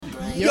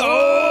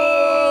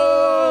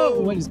Yo!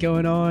 What is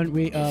going on?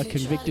 We are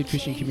Convicted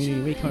Christian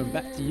Community. We're coming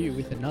back to you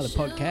with another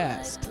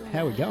podcast.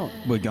 How are we going?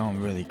 We're going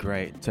really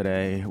great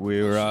today.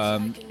 We're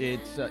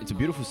it's a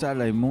beautiful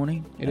Saturday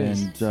morning. It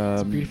is. It's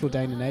a beautiful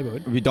day in the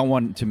neighborhood. We don't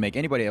want to make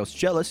anybody else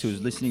jealous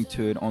who's listening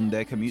to it on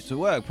their commute to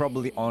work,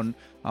 probably on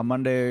a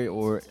Monday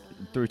or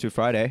through to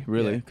Friday,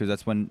 really, because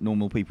that's when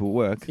normal people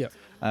work. Yeah.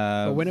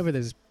 But when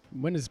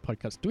is this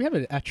podcast? Do we have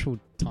an actual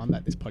time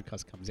that this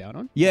podcast comes out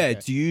on? Yeah,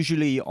 it's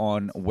usually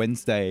on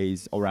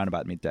Wednesdays around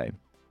about midday.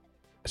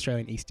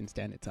 Australian Eastern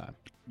Standard Time.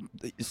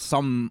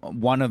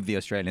 One of the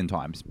Australian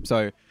times.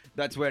 So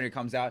that's where it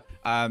comes out.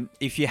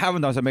 If you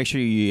haven't done so, make sure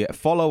you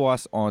follow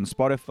us on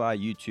Spotify,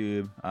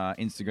 YouTube,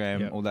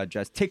 Instagram, all that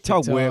jazz.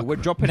 TikTok. We're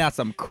dropping out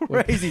some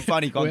crazy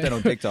funny content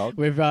on TikTok.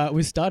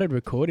 We've started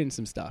recording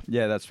some stuff.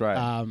 Yeah, that's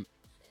right.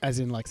 As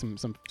in like some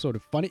sort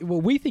of funny. Well,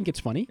 we think it's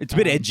funny. It's a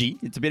bit edgy.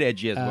 It's a bit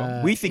edgy as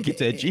well. We think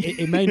it's edgy.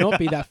 It may not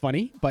be that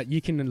funny, but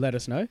you can let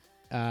us know.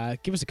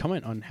 Give us a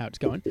comment on how it's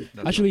going.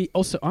 Actually,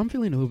 also, I'm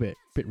feeling a little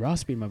bit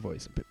raspy in my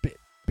voice. A bit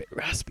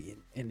raspy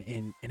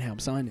in how I'm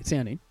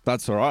sounding.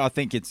 That's all right. I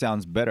think it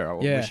sounds better. I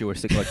wish you were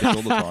sick like this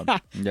all the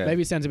time. Yeah.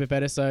 Maybe it sounds a bit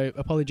better. So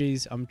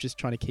apologies. I'm just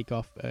trying to kick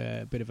off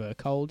a bit of a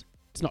cold.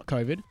 It's not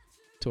COVID.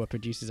 To our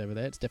producers over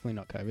there, it's definitely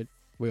not COVID.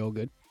 We're all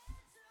good.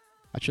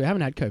 Actually, I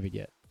haven't had COVID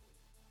yet.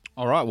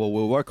 All right, well,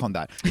 we'll work on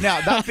that.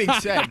 Now, that being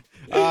said,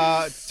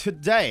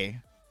 today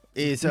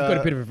is... We've got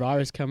a bit of a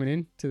virus coming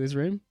in to this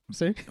room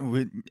soon.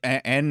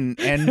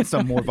 And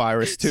some more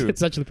virus, too.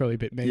 It's actually probably a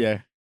bit mean. Yeah.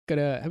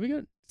 Have we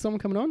got someone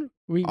coming on?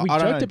 We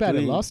joked about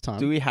it last time.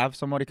 Do we have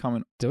somebody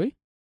coming? Do we?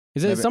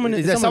 Is there someone?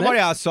 Is there somebody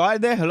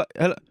outside there? Hello?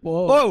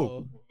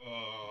 Whoa.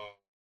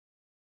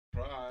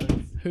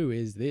 Who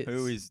is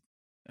this?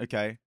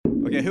 Okay,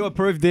 who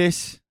approved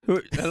this?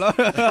 Hello?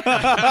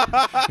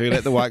 Who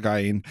let the white guy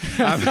in?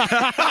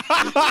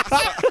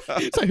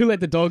 So who let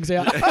the dogs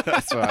out?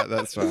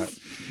 That's right.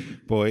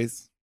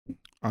 Boys,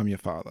 I'm your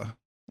father.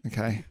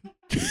 Okay?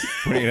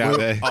 Putting it out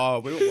there.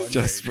 Oh, we were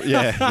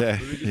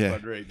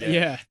wondering.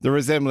 Yeah. The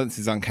resemblance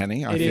is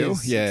uncanny, I feel.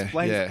 Is. Yeah.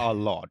 Explains a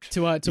lot.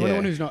 To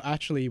anyone who's not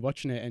actually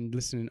watching it and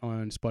listening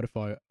on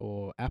Spotify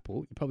or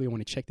Apple, you probably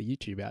want to check the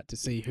YouTube out to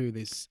see who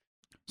this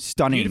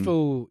stunning,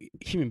 beautiful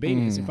human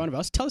being is in front of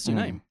us. Tell us your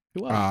name.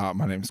 Who are you?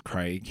 My name's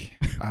Craig.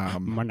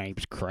 My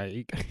name's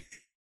Craig.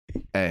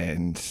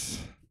 And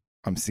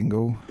I'm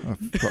single.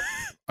 I've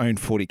owned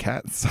 40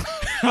 cats.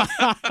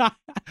 I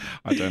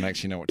don't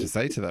actually know what to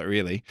say to that,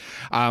 really.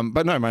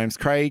 But no, my name's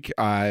Craig.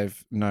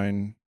 I've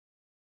known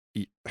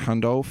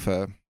Hundol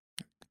for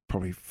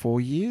probably 4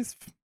 years.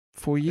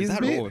 4 years. Is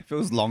that all? It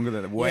feels longer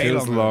than It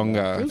feels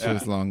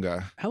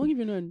longer. How long have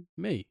you known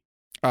me?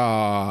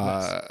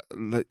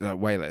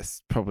 Way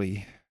less.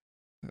 Probably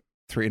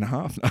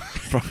 3.5.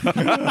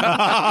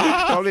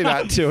 Probably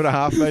about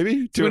 2.5,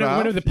 maybe.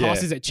 One of the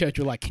pastors at church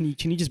were like, "Can you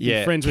just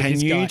be friends with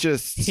this guy?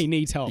 He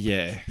needs help."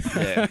 Yeah.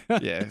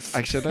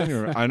 Actually, I don't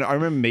remember. I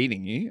remember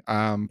meeting you,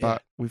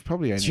 but we've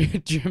probably only.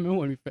 Do you remember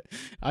when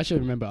I should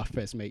remember our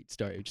first meet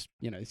story, which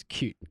this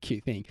cute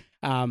thing.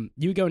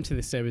 You were going to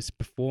the service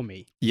before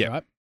me,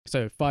 right?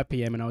 So 5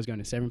 p.m. and I was going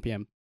to 7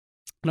 p.m.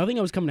 And I think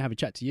I was coming to have a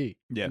chat to you.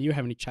 Yeah. And you were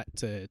having a chat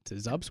to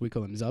Zubs. We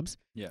call him Zubs.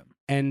 Yeah.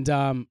 And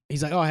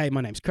he's like, "Oh, hey,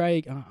 my name's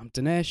Craig. I'm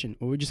Dinesh." And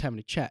we were just having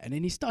a chat. And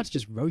then he starts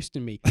just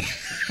roasting me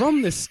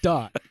from the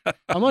start.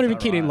 I'm not even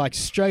kidding, like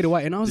straight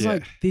away. And I was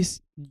like,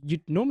 you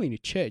normally in a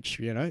church,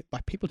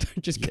 like people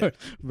don't just go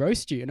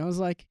roast you. And I was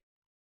like,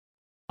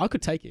 I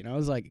could take it. And I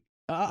was like,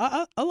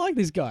 I like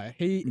this guy.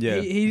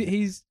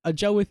 He's a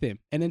gel with him.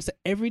 And then so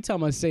every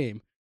time I see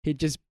him, he'd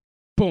just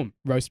boom,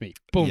 roast me.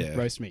 Boom,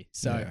 roast me.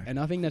 So, and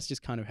I think that's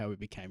just kind of how we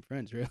became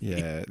friends, really.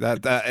 Yeah,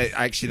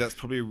 actually, that's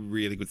probably a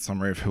really good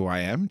summary of who I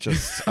am.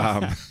 Just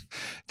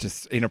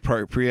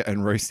inappropriate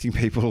and roasting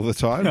people all the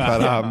time.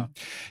 But,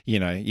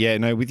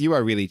 with you, I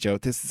really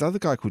gelled. There's this other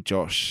guy called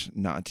Josh.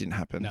 No, it didn't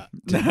happen. No,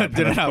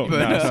 didn't happen.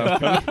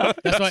 No.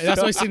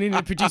 That's why sitting in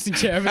the producing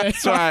chair over there.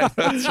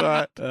 That's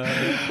right.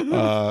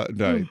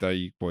 No,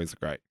 you boys are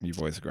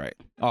great.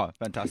 Oh,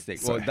 fantastic.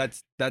 So, well,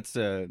 that's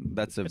a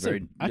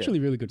actually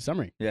really good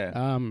summary.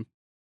 Yeah.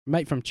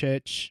 Mate from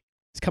church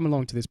is coming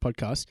along to this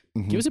podcast.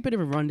 Mm-hmm. Give us a bit of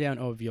a rundown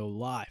of your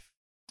life.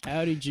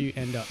 How did you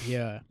end up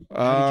here?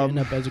 How did you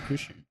end up as a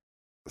Christian?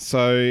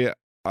 So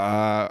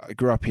I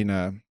grew up in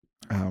a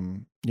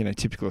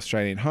typical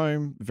Australian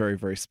home, very,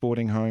 very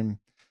sporting home.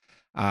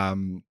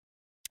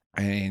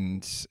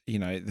 And,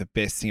 the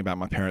best thing about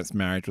my parents'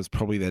 marriage was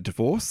probably their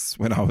divorce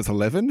when I was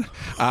 11,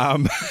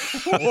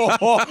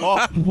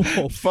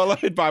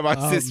 followed by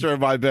my sister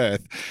and my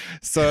birth.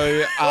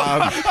 So,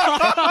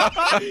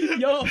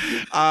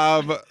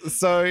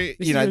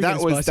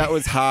 that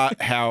was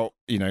how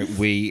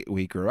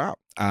we grew up.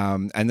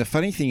 And the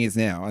funny thing is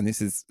now, and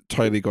this is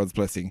totally God's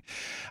blessing.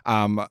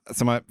 So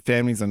my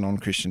family's a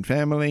non-Christian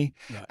family,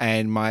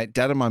 and my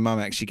dad and my mum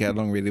actually get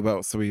along really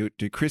well. So we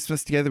do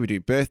Christmas together, we do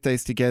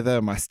birthdays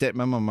together. My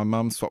stepmom and my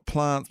mum swap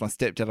plants. My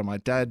stepdad and my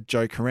dad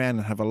joke around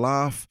and have a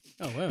laugh.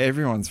 Oh, wow.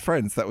 Everyone's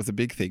friends. That was a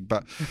big thing.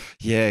 But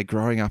yeah,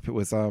 growing up, it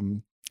was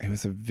it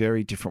was a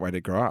very different way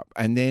to grow up.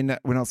 And then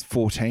when I was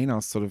 14, I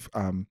was sort of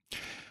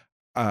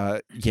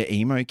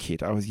emo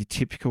kid. I was your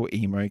typical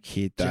emo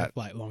kid Did you that have,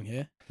 like long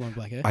hair, long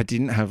black hair. I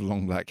didn't have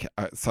long black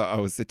hair. So I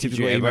was the Did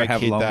typical you emo ever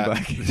have kid long that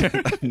black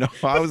hair? no,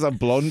 I was a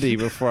blondie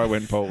before I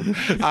went bald.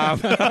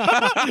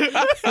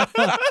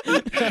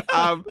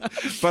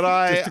 But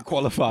I Just to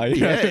qualify.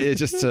 yeah,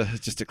 just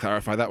to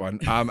clarify that one.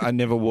 I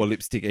never wore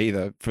lipstick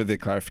either, for the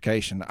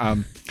clarification.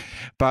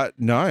 But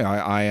no,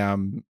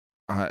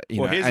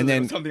 you know, Here's and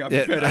then something I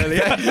prepared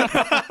earlier.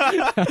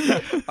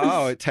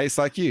 oh, it tastes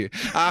like you.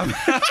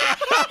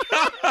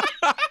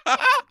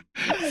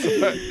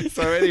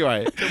 So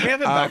anyway, Can we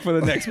have it back for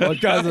the next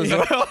podcast as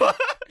well?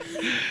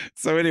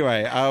 So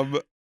anyway,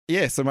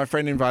 yeah. So my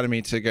friend invited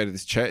me to go to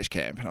this church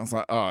camp, and I was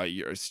like, "Oh,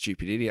 you're a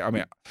stupid idiot." I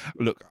mean,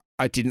 look,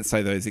 I didn't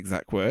say those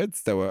exact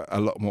words. They were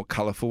a lot more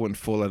colourful and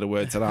four-letter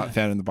words that aren't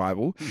found in the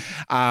Bible.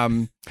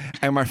 And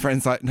my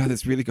friend's like, "No,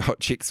 there's really hot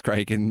chicks,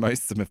 Craig, and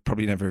most of them have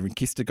probably never even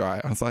kissed a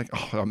guy." I was like,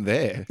 "Oh, I'm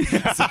there."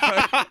 So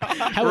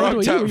How old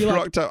were you? Were you like...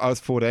 rocked up. I was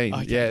 14.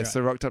 Okay, yeah, right.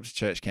 so rocked up to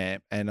church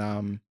camp,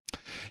 and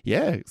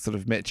yeah, sort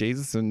of met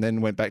Jesus, and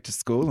then went back to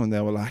school, and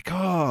they were like,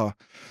 "Oh,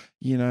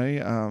 you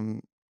know,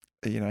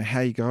 how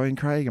you going,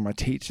 Craig?" And my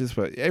teachers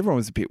everyone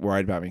was a bit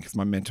worried about me because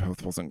my mental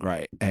health wasn't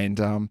great. And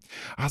I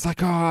was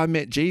like, "Oh, I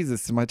met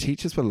Jesus." And my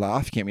teachers were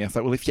laughing at me. I was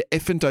like, "Well, if you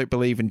effing don't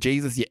believe in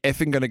Jesus, you're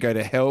effing going to go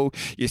to hell,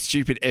 you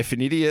stupid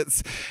effing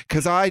idiots."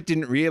 Because I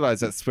didn't realize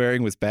that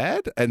swearing was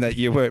bad and that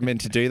you weren't meant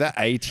to do that,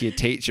 A, to your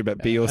teacher,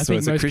 but B, also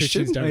as a Christian.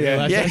 Christians don't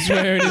realize that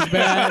swearing is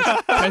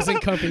bad.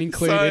 Present company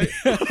included.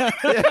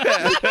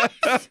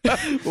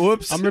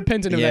 Whoops. I'm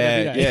repentant of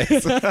that every day.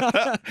 Yes.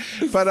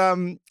 But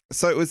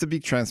so it was a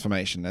big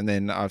transformation, and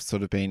then I've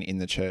sort of been in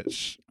the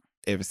church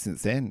ever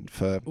since then.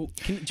 Well, do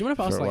you mind if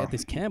I ask, like, at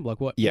this camp, like,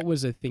 what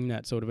was the thing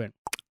that sort of went,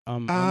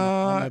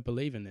 I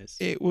believe in this?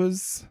 It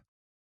was,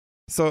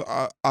 so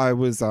I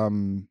was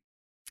not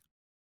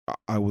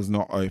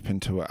open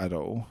to it at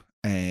all,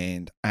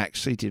 and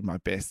actually did my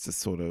best to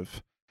sort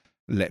of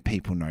let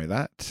people know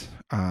that.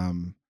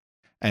 And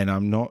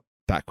I'm not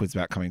backwards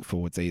about coming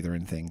forwards either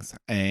in things.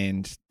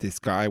 And this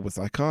guy was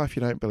like, "Oh, if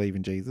you don't believe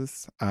in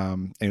Jesus,"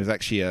 and he was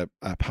actually a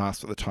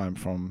pastor at the time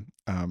from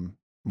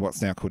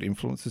what's now called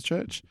Influencers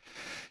Church,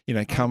 you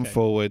know, come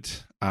forward.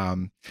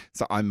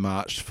 So I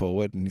marched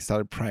forward, and he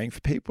started praying for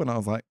people, and I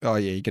was like, "Oh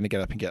yeah, you're gonna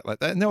get up and get like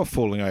that." And they were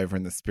falling over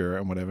in the spirit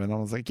and whatever, and I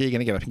was like, "Yeah, you're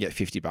gonna get up and get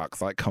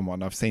 $50. Like, come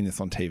on, I've seen this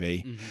on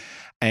TV." Mm-hmm.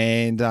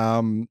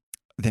 And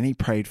then he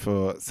prayed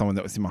for someone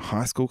that was in my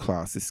high school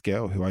class, this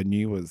girl who I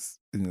knew was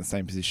in the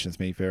same position as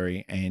me,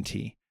 very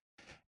anti.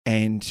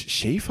 And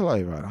she fell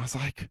over, and I was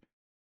like,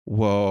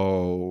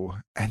 whoa.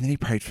 And then he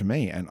prayed for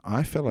me, and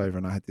I fell over,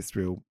 and I had this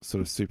real sort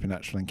of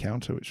supernatural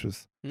encounter, which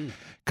was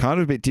kind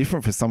of a bit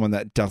different for someone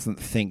that doesn't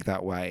think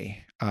that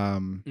way.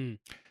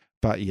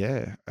 But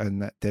yeah,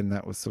 and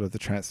that was sort of the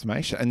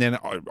transformation. And then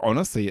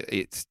honestly,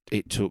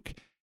 it took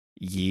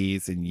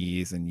years and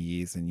years and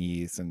years and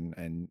years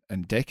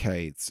and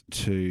decades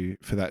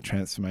for that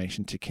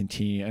transformation to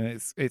continue, and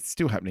it's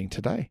still happening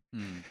today.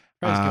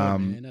 Praise God,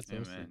 man. That's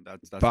awesome. Man,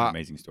 that's an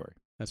amazing story.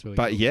 That's really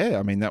but cool. Yeah,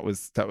 I mean, that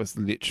was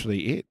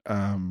literally it.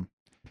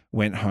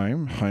 Went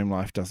home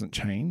life doesn't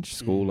change,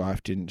 school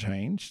life didn't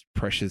change,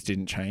 pressures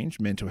didn't change,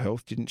 mental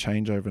health didn't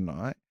change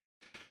overnight,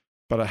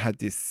 but I had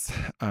this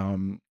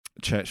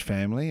church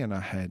family, and I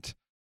had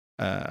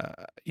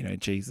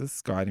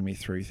Jesus guiding me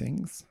through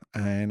things,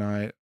 and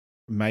I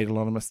made a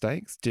lot of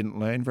mistakes, didn't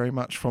learn very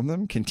much from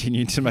them,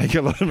 continued to make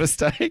a lot of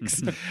mistakes.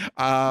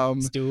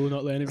 Still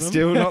not learning from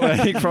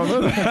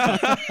them.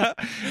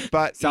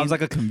 But sounds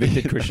like a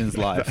convicted Christian's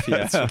life.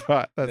 That's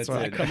right. That's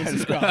right.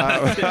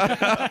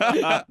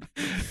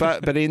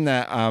 But in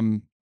that,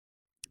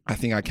 I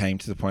think I came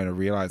to the point of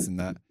realizing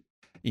that,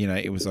 you know,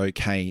 it was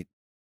okay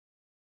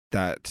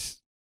that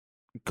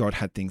God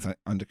had things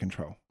under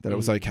control, that it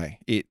was okay.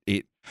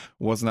 It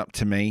wasn't up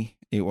to me.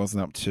 It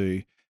wasn't up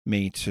to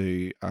me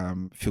to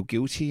feel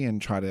guilty and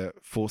try to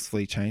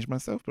forcefully change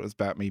myself, but it was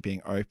about me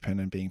being open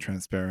and being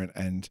transparent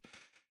and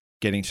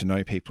getting to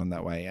know people in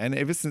that way. And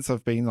ever since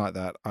I've been like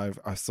that, I've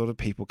sort of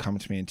people come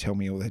to me and tell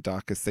me all their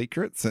darkest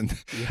secrets, and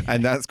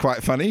that's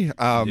quite funny.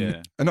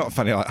 And not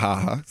funny like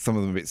haha, some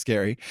of them a bit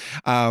scary,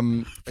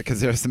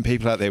 because there are some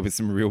people out there with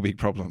some real big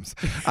problems.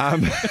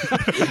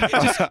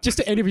 Just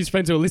to any of his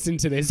friends who are listening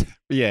to this,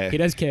 he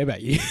does care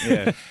about you.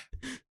 Yeah.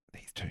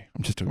 Two.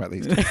 I'm just talking about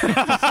these two.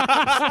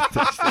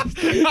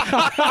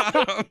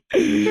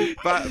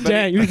 but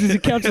dang, this is a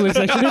counselling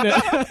section, isn't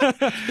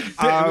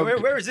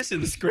it? Where is this in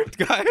the script,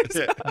 guys?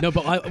 No,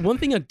 but one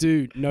thing I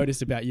do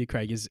notice about you,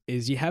 Craig,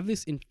 is you have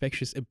this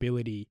infectious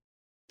ability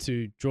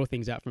to draw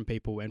things out from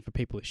people and for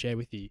people to share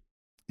with you.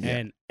 Yeah.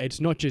 And it's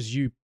not just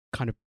you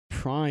kind of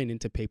prying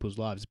into people's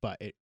lives,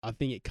 but I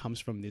think it comes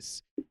from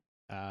this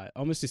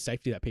almost this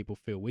safety that people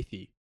feel with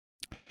you.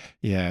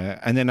 Yeah,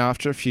 and then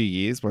after a few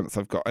years, once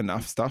I've got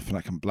enough stuff and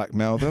I can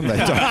blackmail them, they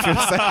don't feel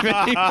safe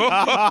anymore.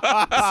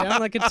 Sound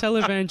like a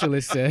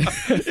televangelist there.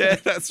 Yeah,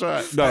 that's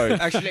right. No,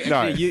 actually,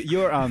 you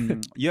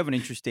have an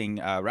interesting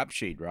rap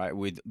sheet, right?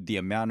 With the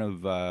amount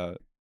of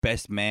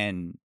best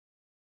man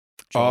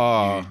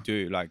job you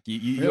do. Like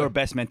you're a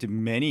best man to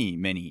many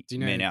men out do you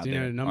know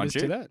there. The numbers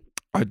to that?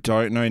 I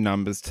don't know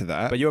numbers to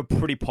that. But you're a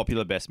pretty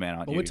popular best man,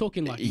 aren't you? We're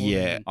talking like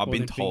I've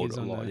been told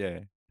a lot.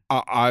 Yeah.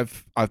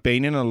 I've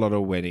been in a lot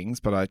of weddings,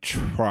 but I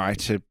try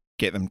to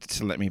get them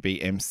to let me be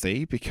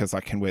MC because I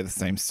can wear the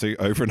same suit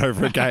over and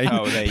over again.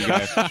 Oh, there you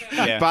go.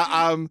 Yeah.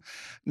 But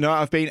no,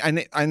 I've been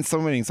and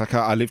some weddings, like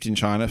I lived in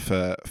China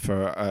for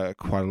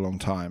quite a long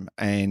time,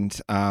 and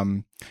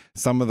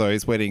some of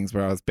those weddings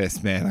where I was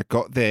best man, I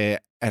got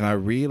there and I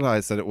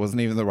realized that it wasn't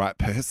even the right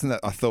person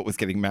that I thought was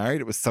getting married.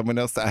 It was someone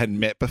else that I hadn't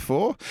met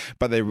before,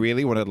 but they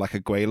really wanted like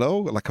a Guelo,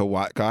 like a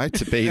white guy,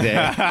 to be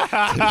there,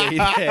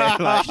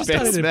 like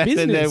best man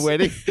in their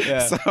wedding.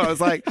 Yeah. So I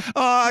was like,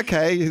 oh,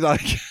 okay.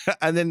 Like,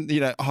 and then,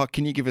 oh,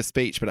 can you give a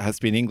speech? But it has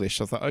to be in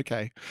English. I was like,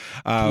 okay.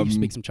 Can you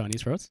speak some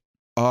Chinese for us?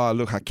 Oh,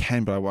 look, I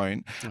can, but I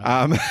won't.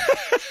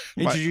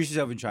 Introduce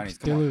yourself in Chinese.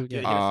 Come on.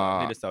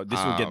 Yeah, this will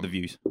get the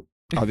views.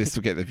 Oh, this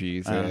will get the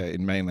views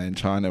in mainland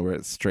China where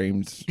it's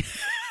streamed.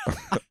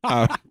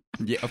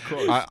 Yeah, of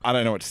course. I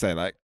don't know what to say.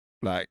 Like,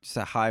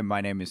 say hi.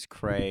 My name is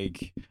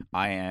Craig.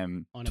 I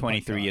am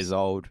 23 years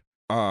old,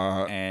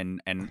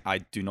 and I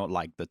do not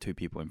like the two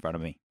people in front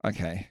of me.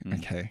 Okay,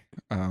 okay.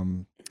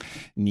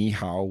 你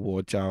好，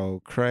我叫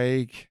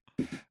Craig。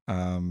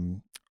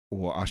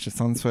我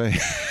23岁，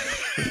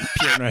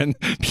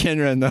骗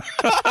人的。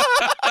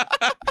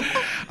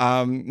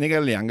那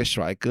个两个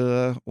帅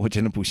哥，我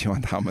真的不喜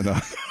欢他们的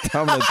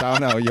大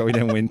脑有一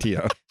点问题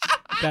了。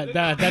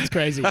That's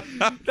crazy.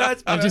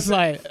 That's I'm just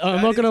like,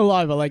 I'm not gonna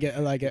lie, but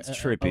it's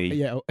trippy.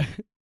 Yeah,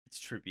 it's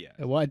trippy.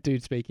 A white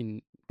dude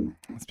speaking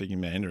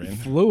Mandarin,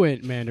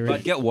 fluent Mandarin.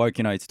 But get woke,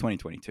 it's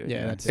 2022.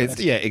 Yeah,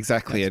 yeah,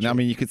 exactly. And true. I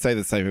mean, you could say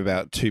the same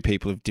about two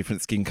people of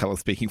different skin color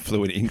speaking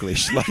fluent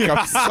English. Like,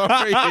 I'm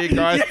sorry, you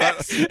guys,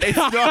 but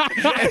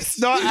it's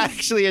not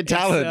actually a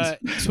talent.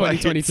 It's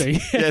 2022.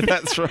 Yeah,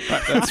 that's right.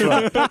 That's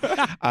right.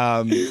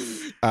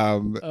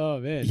 Oh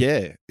man.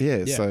 Yeah.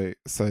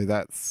 So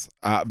that's.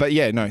 But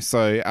yeah, no.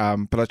 So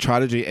but I try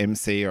to do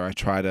MC, or I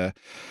try to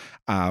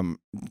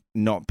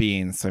not be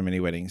in so many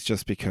weddings,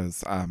 just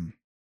because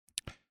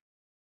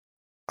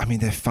I mean,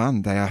 they're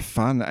fun. They are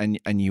fun,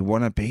 and you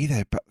want to be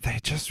there, but they're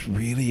just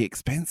really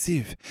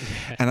expensive.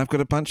 Yeah. And I've got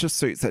a bunch of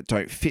suits that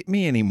don't fit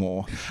me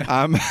anymore.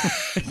 I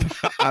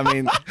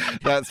mean,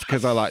 that's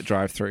because I like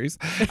drive-throughs.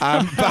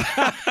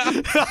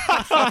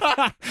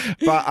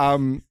 But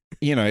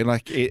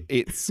like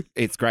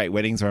it's great.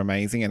 Weddings are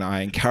amazing, and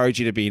I encourage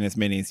you to be in as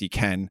many as you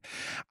can.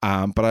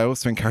 But I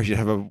also encourage you to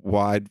have a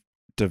wide,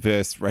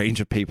 diverse range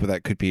of people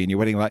that could be in your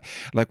wedding. Like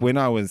when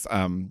I was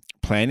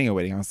planning a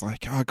wedding, I was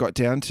like, I got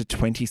down to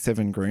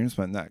 27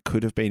 groomsmen that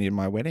could have been in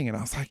my wedding, and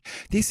I was like,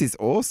 this is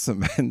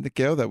awesome. And the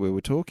girl that we were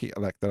talking,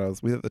 like that I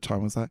was with at the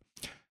time, was like,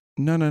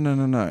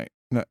 no,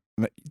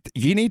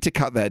 you need to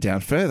cut that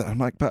down further. I'm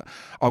like, but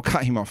I'll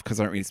cut him off because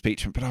I don't really speak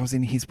to him, but I was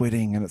in his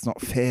wedding and it's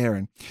not fair.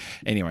 And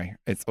anyway,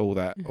 it's all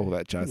that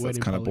jazz. That's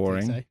kind of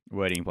boring.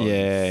 Wedding politics.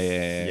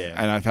 Yeah.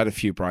 And I've had a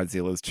few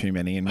bridezillas too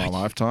many in my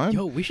lifetime.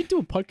 Yo, we should do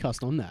a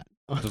podcast on that.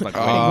 Just like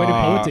wedding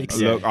politics.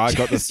 Look, I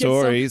got the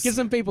stories. Get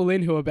some people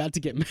in who are about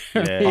to get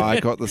married. Yeah. I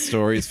got the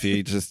stories for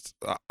you.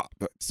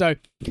 So,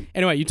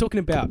 anyway, you're talking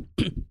about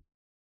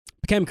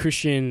became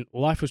Christian,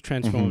 life was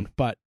transformed,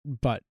 but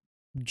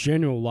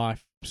general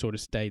life sort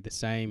of stayed the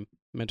same.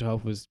 Mental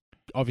health was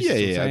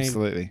obviously the same.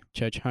 Absolutely.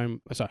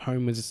 Home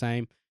was the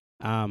same.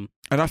 And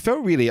I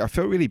felt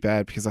really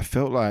bad because I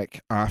felt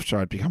like after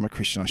I'd become a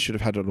Christian, I should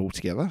have had it all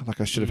together. Like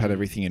I should have had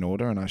everything in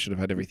order, and I should have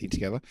had everything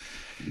together.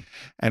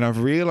 And I've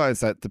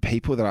realized that the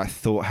people that I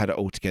thought had it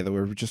all together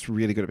were just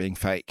really good at being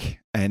fake,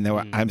 and they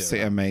were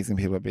absolutely amazing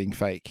people at being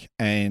fake.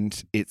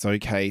 And it's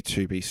okay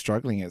to be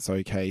struggling. It's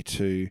okay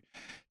to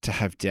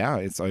have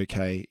doubt. It's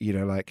okay,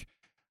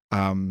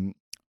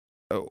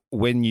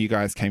 when you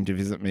guys came to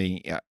visit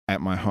me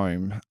at my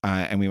home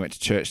and we went to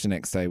church the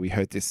next day, we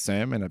heard this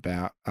sermon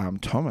about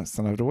Thomas,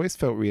 and I'd always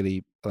felt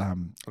really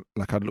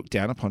like I'd looked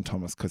down upon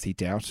Thomas because he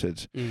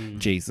doubted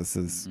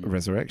Jesus's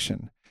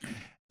resurrection.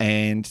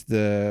 And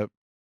the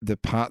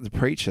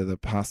preacher, the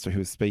pastor who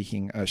was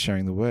speaking,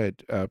 sharing the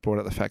word, brought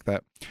up the fact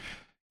that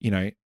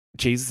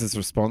Jesus's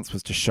response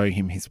was to show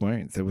him his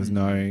wounds. There was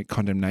no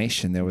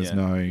condemnation. There was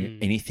no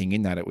anything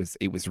in that. It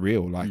was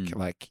real.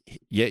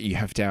 You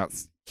have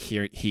doubts.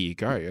 Here you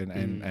go.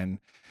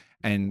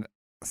 And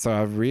so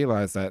I've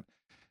realized that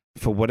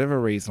for whatever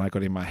reason I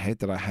got in my head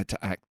that I had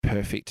to act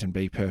perfect and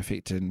be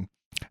perfect and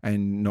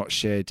not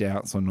share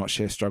doubts or not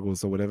share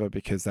struggles or whatever,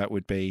 because that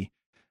would be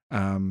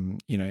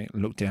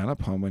looked down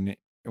upon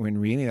when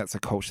really that's a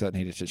culture that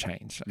needed to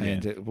change.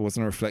 And it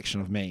wasn't a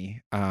reflection of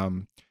me.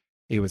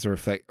 It was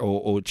a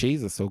or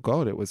Jesus or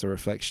God. It was a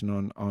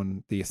reflection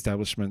on the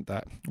establishment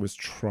that was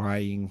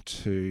trying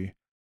to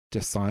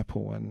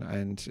disciple,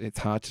 and it's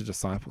hard to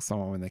disciple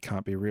someone when they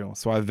can't be real.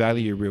 So I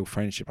value real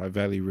friendship. I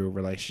value real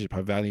relationship. I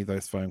value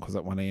those phone calls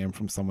at 1 a.m.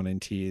 from someone in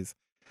tears.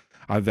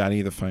 I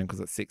value the phone calls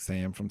at 6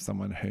 a.m. from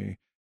someone who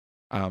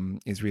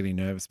is really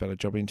nervous about a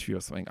job interview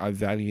or something, I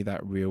value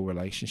that real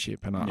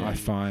relationship, and I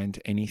find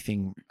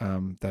anything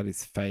that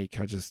is fake,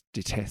 I just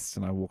detest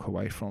and I walk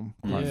away from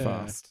quite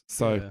fast.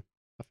 So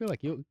I feel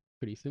like you're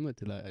pretty similar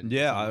to that.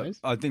 Yeah,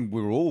 I think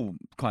we're all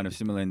kind of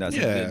similar in that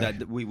sense,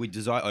 that we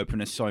desire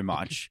openness so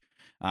much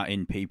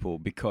in people,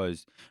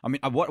 because I mean,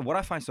 what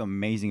I find so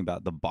amazing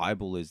about the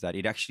Bible is that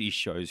it actually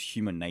shows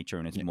human nature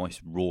in its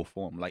most raw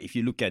form. Like if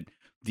you look at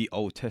the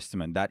Old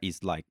Testament, that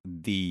is like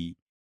the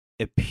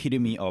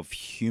epitome of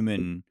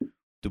human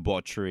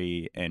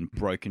debauchery and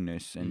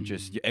brokenness and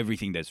just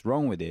everything that's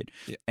wrong with it.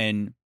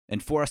 And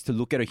for us to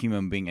look at a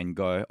human being and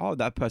go, oh,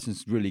 that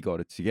person's really got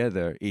it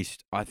together, is,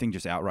 I think,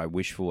 just outright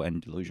wishful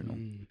and delusional.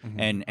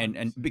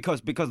 And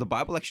because the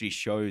Bible actually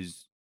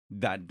shows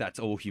that that's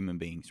all human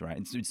beings, right?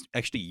 It's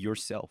actually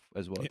yourself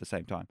as well at the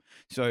same time.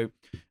 So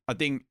I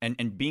think,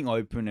 and being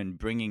open and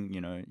bringing,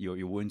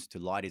 your wounds to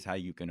light is how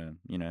you're gonna,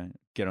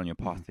 get on your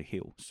path to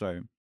heal.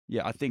 So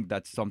yeah, I think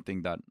that's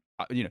something that,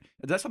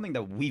 that's something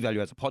that we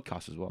value as a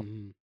podcast as well.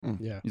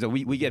 Yeah. So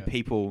we get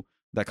people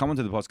that come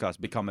onto the podcast,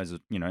 become as,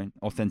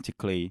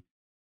 authentically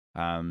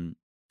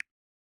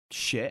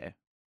share,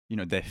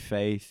 their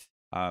faith,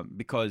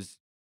 because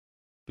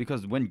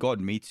when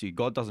God meets you,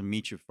 God doesn't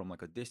meet you from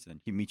like a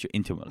distance. He meets you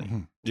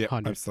intimately. Yeah,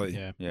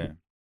 absolutely. Yeah.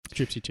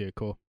 Strips you to your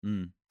core.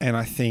 And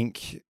I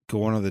think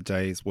gone are the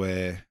days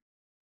where,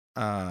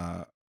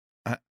 and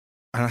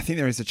I think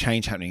there is a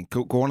change happening.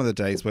 Gone are the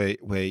days where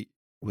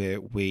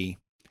we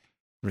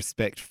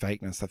respect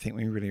fakeness. I think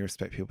we really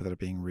respect people that are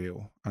being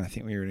real. And I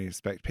think we really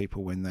respect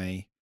people when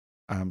they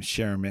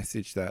share a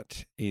message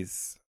that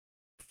is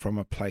from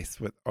a place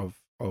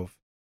of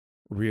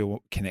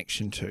real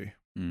connection to.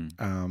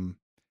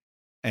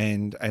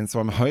 And so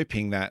I'm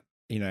hoping that,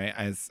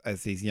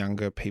 as these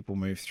younger people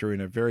move through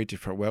in a very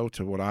different world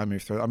to what I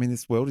move through. I mean,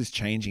 this world is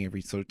changing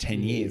every sort of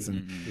 10 years,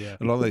 and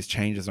a lot of those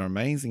changes are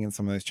amazing, and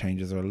some of those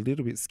changes are a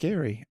little bit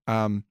scary.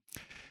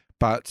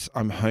 But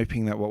I'm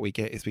hoping that what we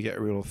get is a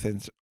real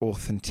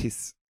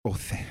authentic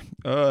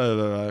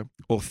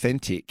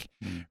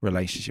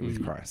relationship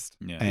with Christ,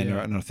 and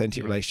an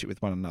authentic relationship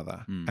with one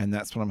another. And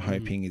that's what I'm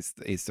hoping is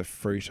the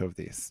fruit of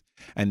this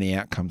and the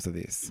outcomes of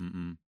this.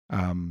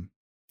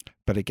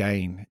 But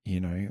again,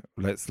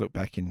 let's look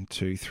back in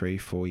 2, 3,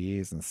 4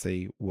 years and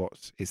see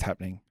what is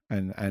happening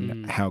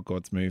and how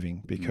God's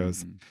moving,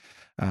 because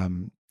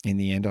in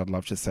the end, I'd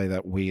love to say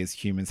that we as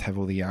humans have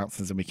all the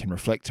answers, and we can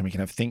reflect, and we can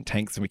have think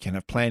tanks, and we can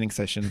have planning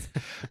sessions,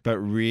 but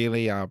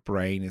really our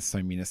brain is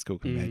so minuscule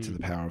compared to the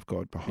power of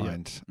God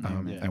behind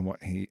and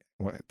what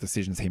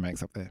decisions he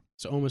makes up there.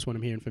 So almost what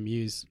I'm hearing from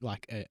you is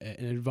like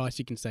an advice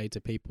you can say to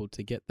people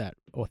to get that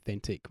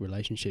authentic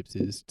relationships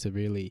is to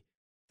really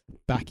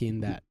back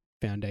in that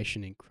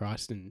foundation in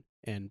Christ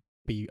and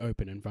be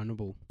open and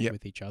vulnerable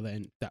with each other,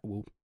 and that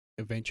will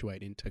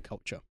eventuate into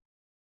culture.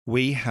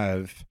 We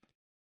have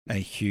a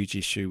huge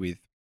issue with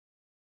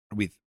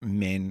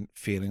men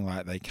feeling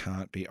like they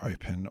can't be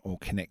open or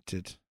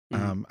connected.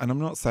 And I'm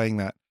not saying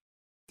that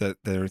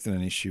there isn't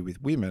an issue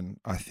with women.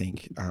 I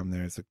think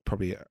there is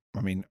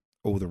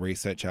all the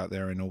research out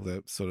there and all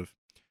the sort of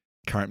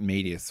current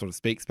media sort of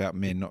speaks about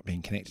men not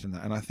being connected in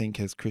that. And I think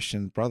as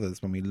Christian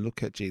brothers, when we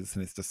look at Jesus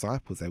and his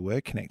disciples, they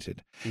were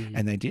connected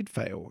and they did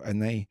fail.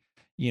 And they,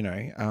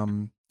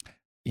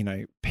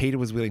 Peter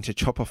was willing to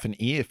chop off an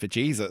ear for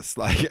Jesus.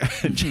 Like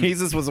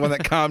Jesus was the one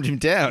that calmed him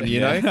down,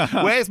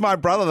 Where's my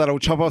brother that'll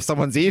chop off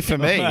someone's ear for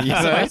me?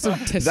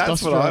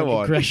 That's what I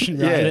want. Aggression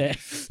there.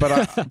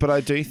 But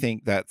I do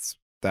think that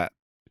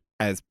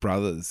as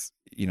brothers,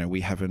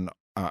 we have an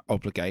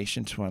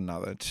obligation to one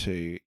another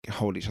to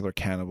hold each other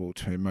accountable,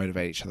 to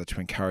motivate each other,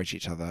 to encourage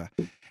each other,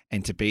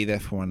 and to be there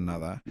for one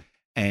another.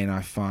 And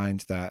I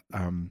find that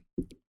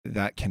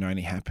that can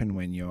only happen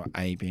when you're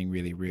A, being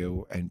really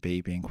real, and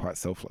B, being quite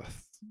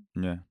selfless.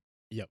 Yeah.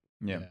 Yep.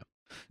 Yeah.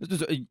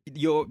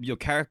 Your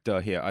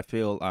character here, I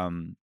feel,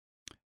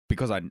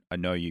 because I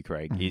know you,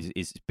 Craig,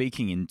 is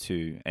speaking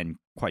into and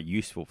quite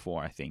useful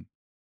for, I think,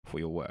 for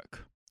your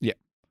work. Yeah.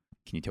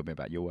 Can you tell me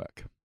about your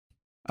work?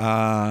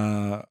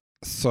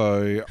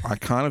 So I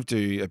kind of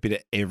do a bit of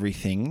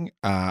everything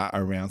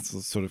around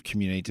sort of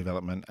community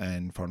development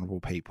and vulnerable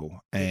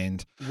people.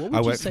 And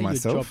I work for myself. What would you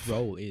say your job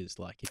role is,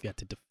 like, if you had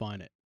to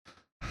define it?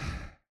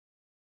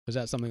 Was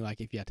that something like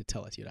if you had to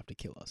tell us, you'd have to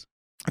kill us?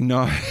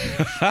 No.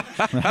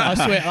 I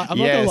swear, I'm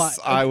not gonna lie.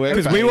 I work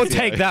because we will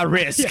take that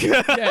risk.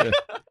 Yeah.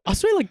 I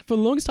swear, like, for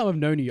the longest time I've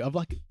known you,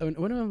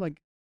 when I'm like,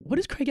 what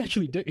does Craig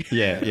actually do?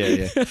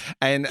 Yeah.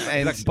 And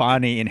like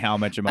Barney in How I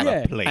Met Your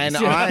Mother, please. And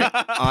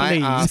I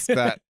ask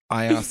that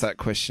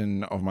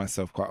question of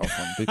myself quite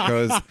often,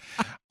 because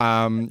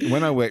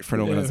when I worked for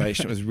an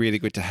organization, it was really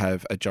good to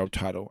have a job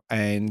title.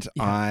 And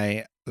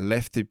I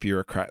left the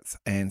bureaucrats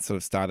and sort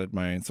of started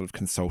my own sort of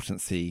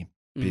consultancy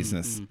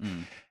business.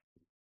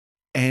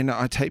 And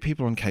I take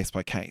people on case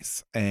by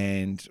case,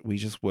 and we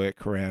just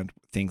work around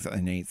things that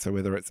they need. So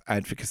whether it's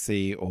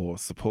advocacy or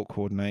support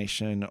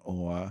coordination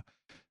or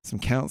some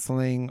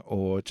counseling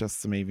or just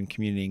some even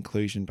community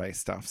inclusion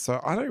based stuff. So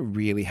I don't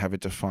really have a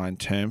defined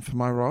term for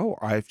my role.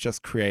 I've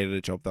just created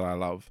a job that I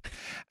love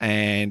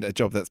and a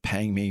job that's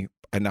paying me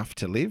enough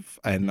to live.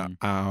 And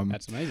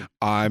that's amazing.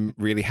 I'm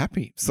really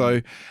happy.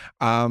 So,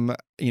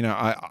 you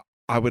know,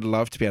 I would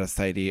love to be able to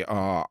say to you,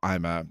 oh,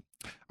 I'm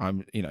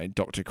you know,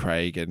 Dr.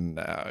 Craig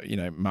and, you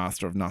know,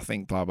 master of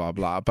nothing, blah, blah,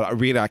 blah.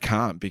 But I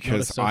can't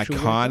because I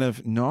kind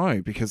of,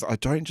 no, because I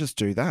don't just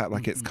do that.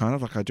 Like it's kind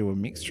of like I do a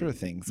mixture of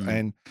things.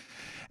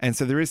 And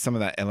so there is some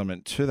of that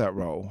element to that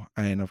role.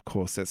 And of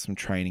course, there's some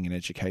training and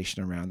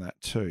education around that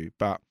too.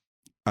 But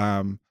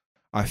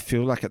I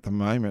feel like at the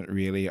moment,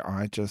 really,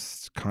 I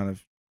just kind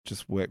of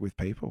just work with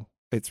people.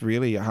 It's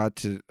really hard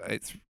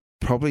it's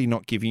probably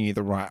not giving you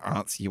the right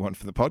answer you want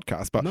for the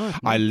podcast, but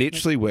I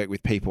literally work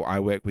with people. I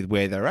work with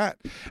where they're at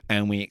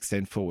and we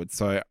extend forward.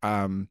 So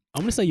I'm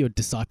going to say you're a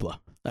discipler.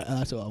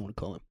 That's what I want to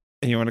call him.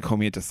 And you want to call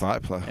me a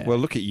discipler? Yeah. Well,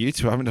 look at you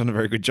two. I haven't done a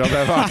very good job,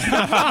 have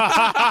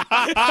I?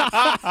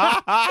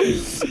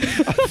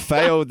 I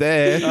failed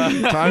there.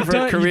 Time for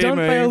a career move. You don't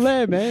fail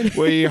there, man.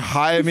 Where you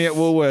hire me at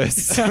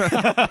Woolworths.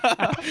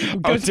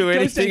 I'll do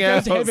anything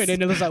else. Goes to heaven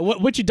and it was like,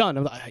 what you done?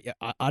 I'm like,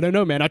 I don't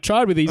know, man. I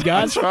tried with these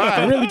guys.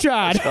 I really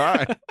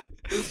tried.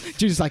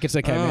 Jesus, like, it's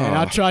okay, man.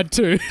 I tried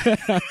too.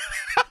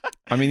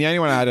 I mean, the only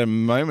one I had a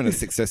moment of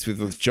success with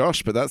was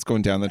Josh, but that's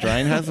gone down the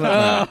drain, hasn't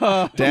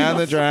it? Down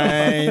the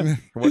drain.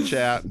 Watch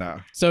out. No.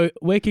 So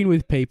working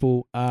with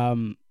people,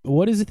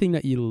 what is the thing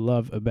that you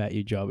love about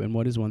your job and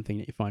what is one thing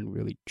that you find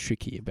really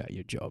tricky about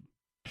your job?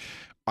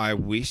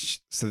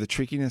 So the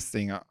trickiness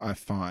thing I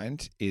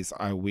find is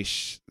I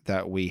wish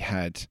that we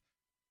had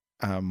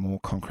more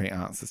concrete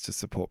answers to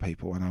support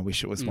people, and I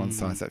wish it was one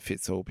size that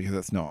fits all, because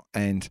it's not.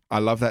 And I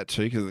love that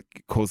too, because it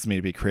causes me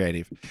to be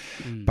creative.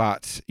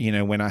 But you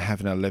know, when I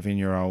have an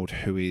 11-year-old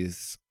who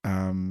is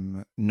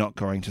not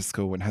going to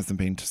school and hasn't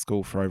been to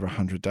school for over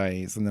 100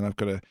 days, and then I've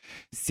got a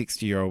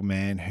 60-year-old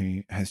man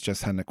who has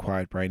just had an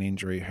acquired brain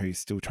injury, who's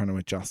still trying to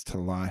adjust to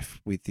life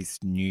with this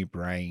new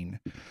brain,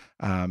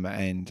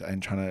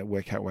 and trying to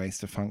work out ways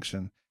to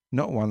function.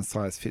 Not one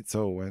size fits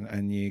all,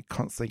 and you're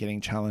constantly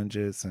getting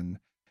challenges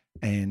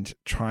and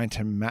trying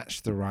to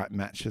match the right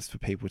matches for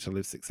people to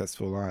live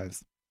successful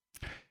lives.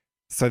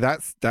 So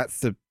that's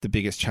the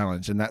biggest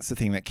challenge. And that's the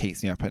thing that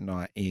keeps me up at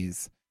night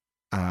is,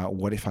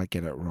 what if I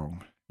get it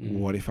wrong?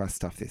 What if I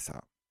stuff this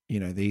up?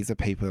 You know, these are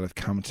people that have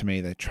come to me,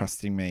 they're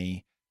trusting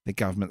me, the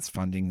government's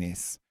funding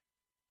this.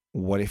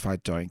 What if I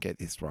don't get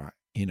this right?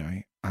 You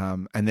know,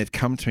 and they've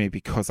come to me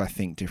because I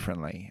think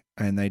differently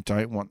and they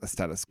don't want the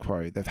status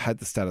quo. They've had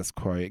the status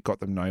quo, it got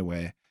them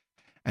nowhere,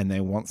 and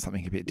they want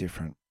something a bit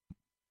different.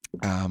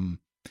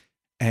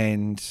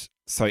 And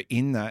so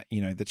in that,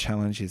 you know, the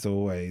challenge is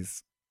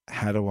always,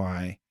 how do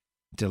I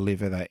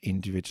deliver that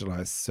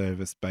individualized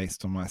service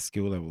based on my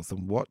skill levels,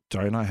 and what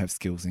don't I have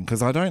skills in?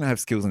 Because I don't have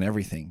skills in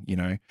everything, you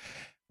know.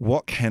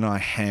 What can I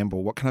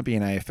handle? What can I be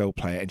an AFL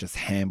player and just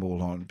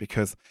handball on?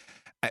 Because,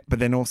 but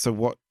then also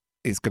what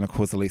is going to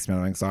cause the least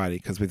amount of anxiety?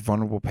 Because with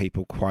vulnerable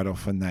people, quite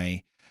often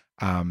they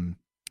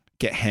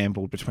get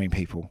handballed between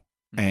people.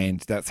 And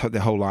that's how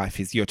their whole life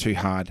is, you're too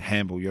hard,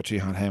 handball, you're too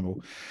hard,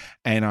 handball.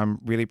 And I'm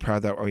really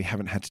proud that we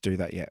haven't had to do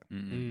that yet.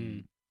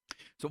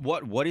 So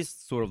what is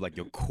sort of like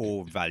your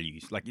core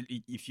values? Like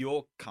if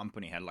your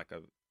company had like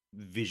a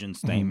vision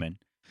statement,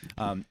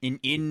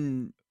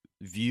 in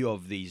view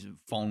of these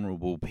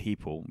vulnerable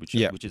people, which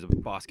is a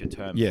basket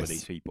term for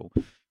these people,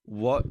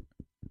 what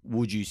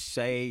would you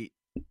say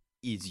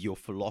is your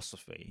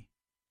philosophy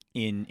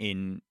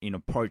in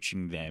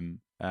approaching them,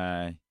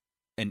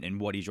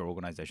 and what is your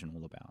organization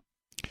all about?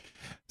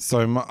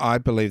 So I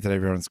believe that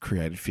everyone's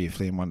created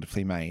fearfully and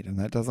wonderfully made. And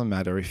that doesn't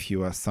matter if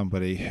you are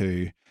somebody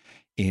who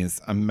is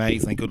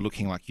amazingly good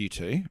looking like you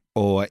two,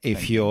 or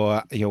if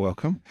you're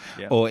welcome,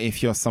 or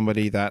if you're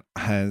somebody that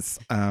has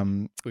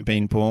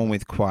been born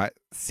with quite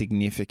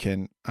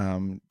significant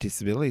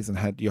disabilities and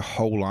had your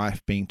whole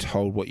life being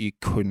told what you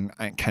can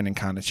and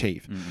can't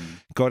achieve.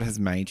 God has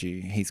made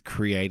you. He's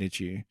created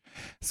you.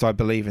 So I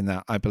believe in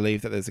that. I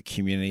believe that there's a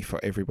community for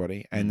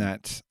everybody, and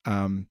that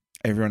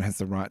everyone has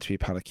the right to be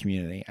part of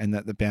community, and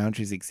that the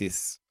boundaries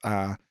exist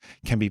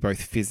can be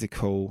both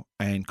physical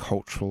and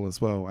cultural as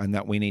well, and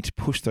that we need to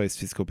push those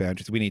physical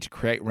boundaries. We need to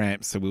create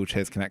ramps so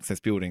wheelchairs can access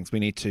buildings. We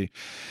need to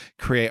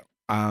create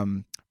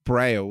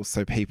braille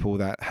so people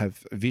that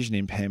have vision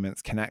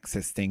impairments can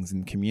access things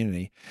in the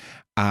community.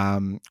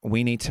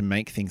 We need to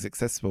make things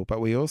accessible, but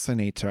we also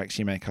need to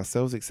actually make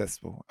ourselves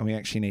accessible, and we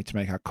actually need to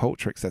make our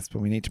culture accessible.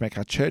 We need to make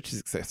our churches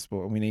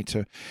accessible, and we need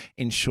to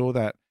ensure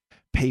that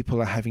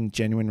people are having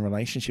genuine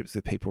relationships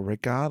with people,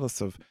 regardless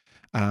of,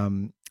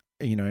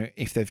 you know,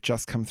 if they've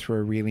just come through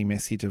a really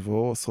messy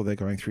divorce, or they're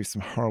going through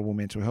some horrible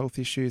mental health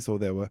issues, or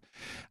they were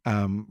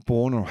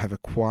born or have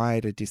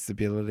acquired a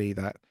disability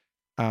that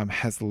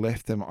has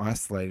left them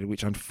isolated,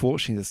 which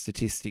unfortunately the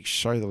statistics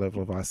show the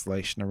level of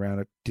isolation around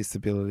a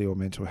disability or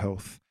mental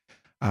health.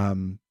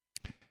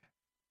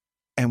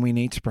 And we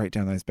need to break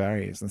down those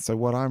barriers. And so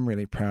what I'm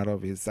really proud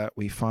of is that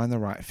we find the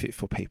right fit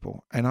for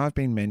people. And I've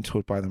been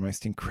mentored by the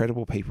most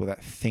incredible people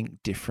that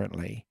think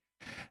differently.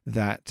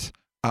 that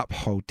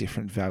uphold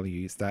different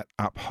values, that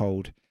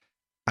uphold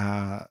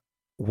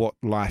what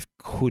life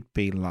could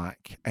be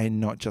like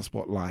and not just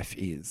what life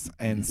is.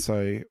 And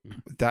so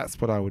that's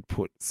what I would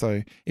put.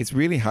 So it's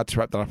really hard to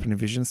wrap that up in a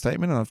vision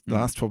statement. And the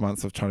last 12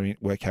 months I've tried to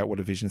work out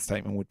what a vision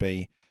statement would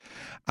be.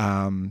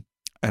 And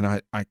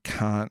I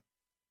can't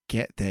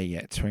get there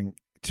yet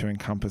to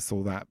encompass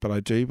all that. But I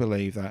do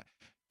believe that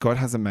God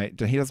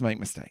he doesn't make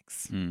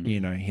mistakes. You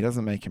know, he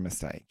doesn't make a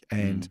mistake.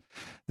 And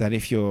that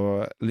if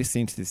you're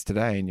listening to this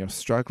today and you're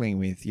struggling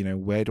with, you know,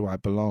 where do I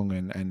belong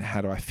and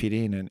how do I fit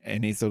in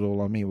and is it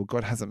all on me? Well,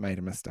 God hasn't made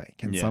a mistake.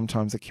 And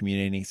sometimes the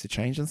community needs to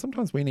change and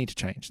sometimes we need to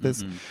change.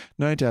 There's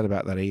no doubt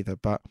about that either.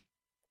 But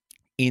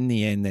in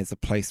the end, there's a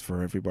place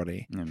for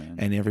everybody. Amen.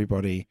 And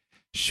everybody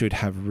should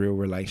have real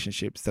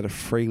relationships that are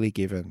freely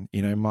given.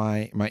 You know,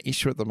 my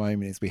issue at the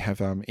moment is we have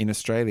in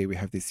Australia, we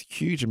have this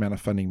huge amount of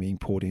funding being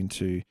poured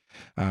into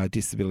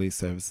disability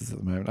services at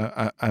the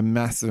moment, a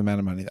massive amount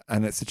of money,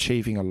 and it's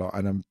achieving a lot,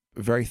 and I'm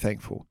very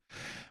thankful.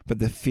 But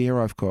the fear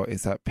I've got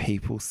is that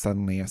people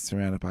suddenly are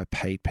surrounded by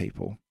paid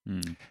people.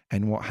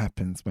 And what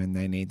happens when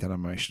they need that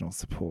emotional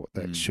support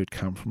that should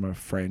come from a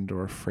friend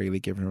or a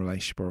freely given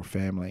relationship or a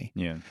family.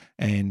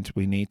 And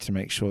we need to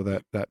make sure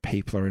that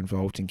people are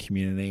involved in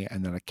community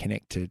and that are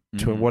connected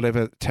to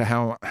whatever, to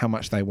how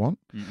much they want,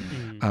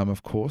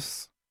 of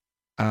course.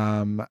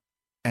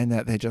 And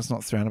that they're just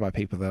not surrounded by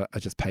people that are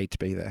just paid to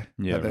be there.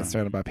 That they're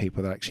surrounded by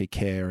people that actually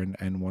care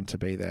and want to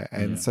be there.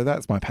 And so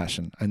that's my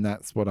passion. And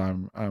that's what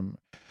I'm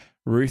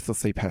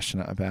ruthlessly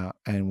passionate about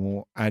and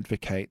will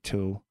advocate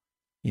till,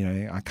 you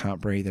know, I can't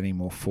breathe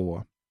anymore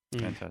for.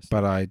 Fantastic.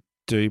 But I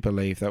do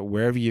believe that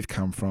wherever you've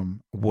come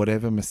from,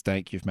 whatever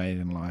mistake you've made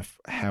in life,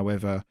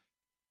 however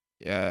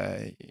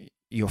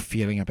you're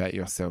feeling about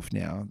yourself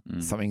now,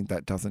 something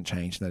that doesn't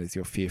change, that is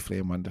you're fearfully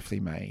and wonderfully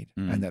made,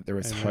 and that there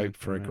is hope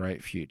for a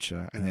great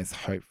future, and there's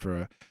hope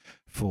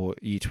for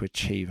you to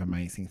achieve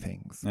amazing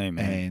things.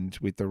 Amen. And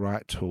with the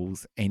right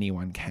tools,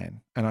 anyone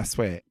can. And I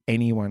swear,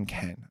 anyone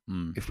can.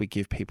 If we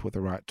give people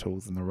the right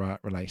tools and the right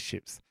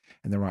relationships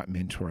and the right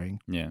mentoring,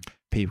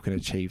 people can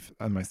achieve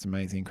the most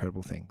amazing,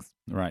 incredible things.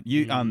 Right.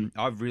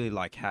 I really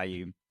like how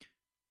you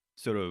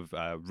sort of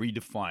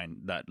redefine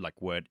that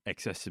like word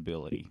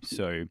accessibility.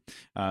 So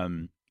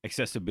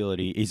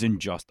accessibility isn't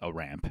just a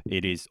ramp.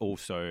 It is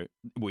also,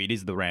 well, it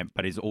is the ramp,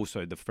 but it's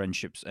also the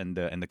friendships and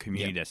the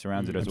community that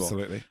surrounds it as well.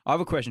 Absolutely. I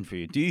have a question for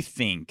you. Do you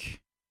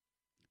think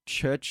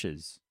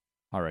churches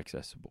are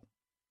accessible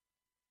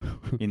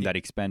in that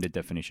expanded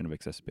definition of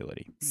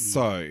accessibility?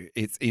 So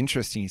it's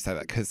interesting you say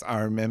that, because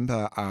I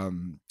remember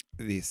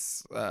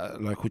this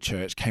local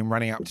church came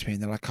running up to me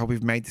and they're like, oh,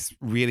 we've made this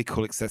really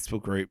cool accessible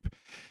group.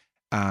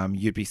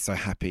 You'd be so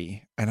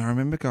happy. And I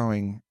remember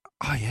going,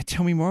 oh yeah,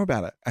 tell me more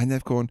about it. And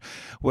they've gone,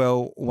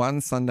 well,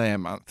 one Sunday a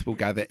month, we'll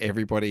gather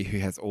everybody who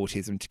has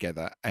autism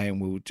together and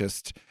we'll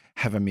just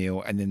have a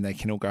meal and then they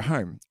can all go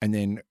home. And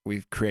then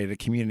we've created a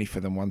community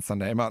for them one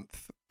Sunday a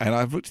month. And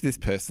I've looked at this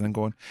person and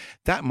gone,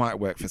 that might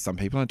work for some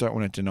people. I don't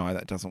want to deny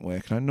that doesn't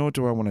work. And nor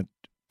do I want to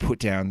put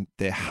down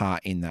their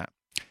heart in that.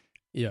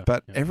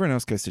 But everyone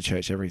else goes to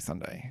church every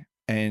Sunday.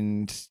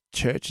 And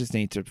churches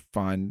need to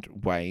find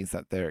ways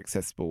that they're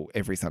accessible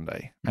every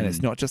Sunday. And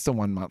it's not just a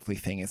 1 monthly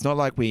thing. It's not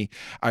like we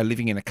are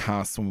living in a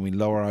castle and we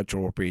lower our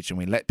drawbridge and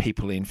we let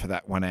people in for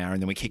that 1 hour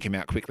and then we kick them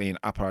out quickly and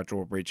up our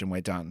drawbridge and we're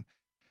done.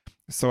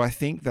 So I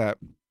think that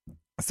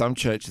some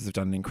churches have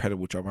done an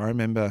incredible job. I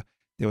remember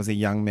there was a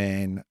young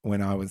man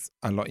when I was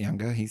a lot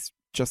younger. He's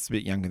just a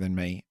bit younger than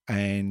me.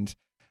 And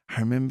I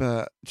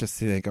remember just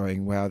sitting there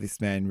going, wow, this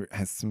man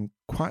has some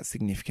quite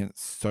significant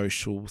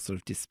social sort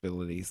of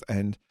disabilities.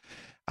 And,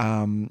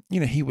 you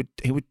know, he would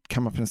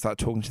come up and start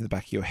talking to the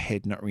back of your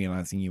head, not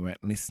realizing you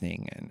weren't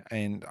listening.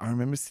 And I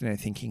remember sitting there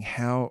thinking,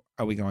 how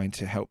are we going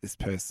to help this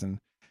person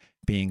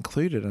be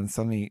included? And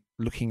suddenly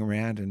looking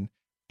around and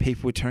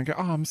people would turn and go,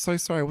 oh, I'm so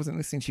sorry, I wasn't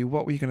listening to you.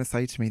 What were you going to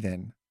say to me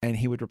then? And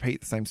he would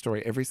repeat the same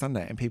story every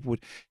Sunday and people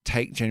would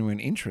take genuine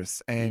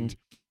interest. And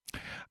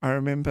I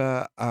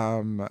remember,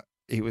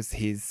 he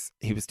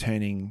was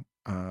turning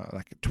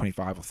like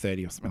 25 or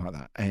 30 or something like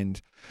that.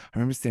 And I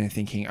remember sitting there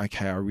thinking,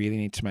 okay, I really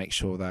need to make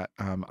sure that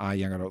our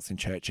young adults in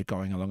church are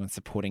going along and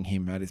supporting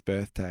him at his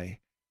birthday.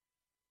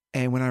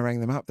 And when I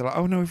rang them up, they're like,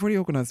 oh no, we've already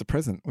organised a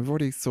present. We've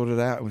already sorted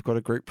out and we've got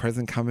a group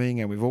present coming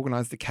and we've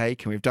organised the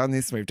cake and we've done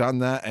this and we've done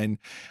that. And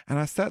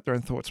I sat there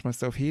and thought to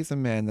myself, here's a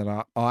man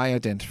that I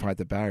identified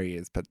the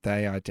barriers, but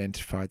they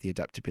identified the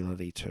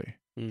adaptability too.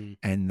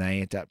 And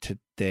they adapted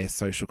their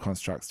social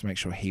constructs to make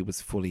sure he was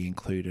fully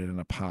included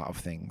and a part of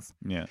things.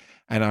 Yeah.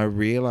 And I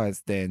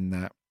realized then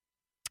that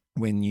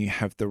when you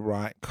have the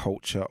right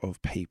culture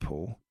of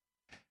people,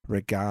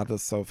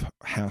 regardless of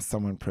how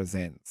someone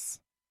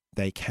presents,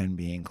 they can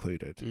be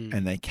included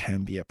and they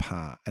can be a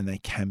part and they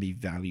can be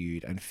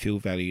valued and feel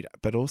valued,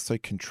 but also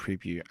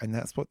contribute. And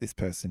that's what this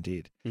person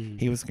did.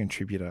 He was a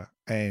contributor.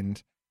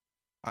 And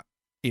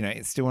you know,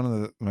 it's still one of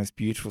the most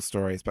beautiful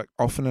stories, but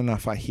often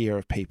enough I hear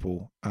of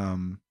people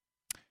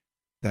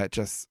that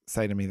just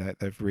say to me that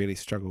they've really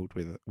struggled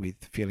with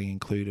feeling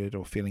included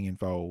or feeling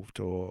involved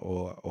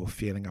or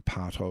feeling a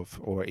part of,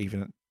 or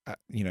even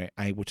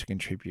able to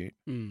contribute.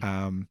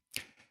 I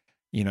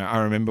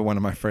remember one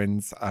of my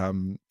friends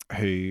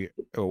who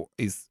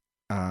is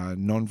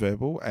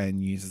nonverbal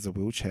and uses a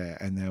wheelchair,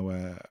 and they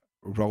were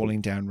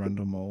rolling down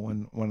Rundle Mall,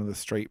 and one of the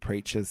street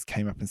preachers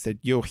came up and said,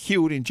 "You're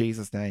healed in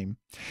Jesus' name."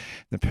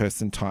 The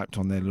person typed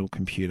on their little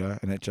computer,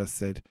 and it just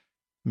said,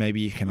 "Maybe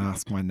you can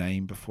ask my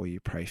name before you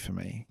pray for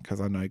me,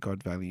 because I know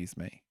God values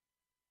me."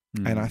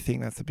 And I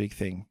think that's a big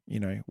thing.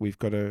 We've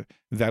got to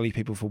value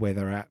people for where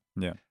they're at,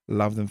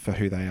 love them for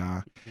who they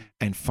are,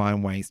 and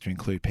find ways to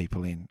include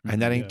people in.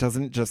 And that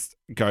doesn't just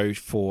go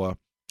for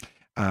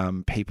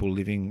people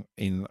living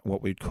in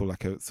what we'd call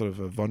like a sort of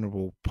a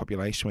vulnerable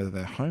population, whether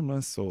they're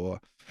homeless or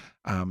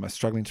are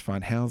struggling to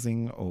find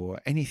housing or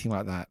anything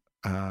like that,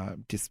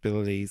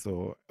 disabilities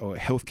or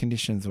health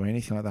conditions or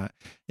anything like that.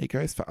 It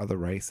goes for other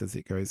races.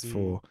 It goes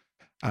for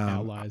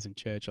outliers in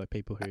church, like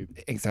people who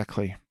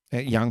exactly.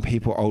 Young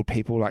people, old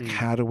people, like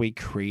how do we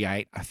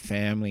create a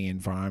family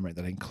environment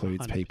that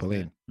includes 100%. People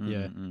in?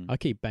 Yeah. I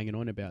keep banging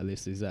on about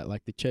this, is that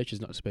like the church is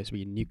not supposed to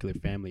be a nuclear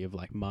family of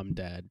like mum,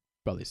 dad,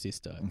 brother,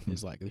 sister.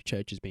 It's like the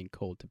church is being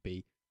called to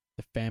be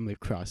the family of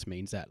Christ.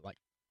 Means that, like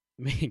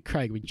me and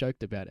Craig, we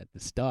joked about it at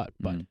the start,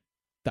 but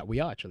that we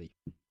are actually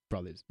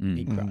brothers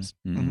in Christ.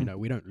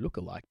 We don't look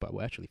alike, but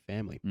we're actually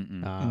family.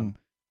 And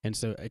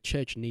so a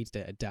church needs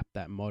to adapt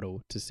that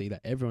model to see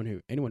that anyone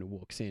who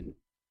walks in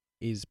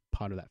is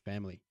part of that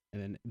family.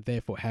 And then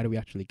therefore, how do we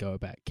actually go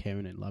about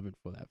caring and loving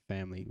for that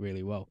family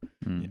really well?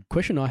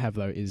 Question I have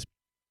though is,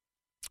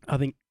 I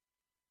think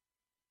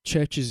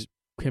churches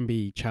can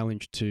be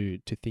challenged to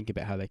think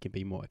about how they can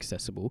be more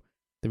accessible.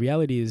 The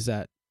reality is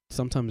that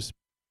sometimes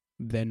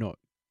they're not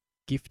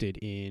gifted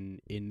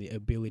in the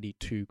ability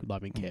to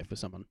love and care for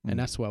someone. And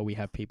that's why we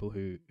have people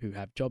who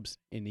have jobs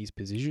in these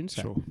positions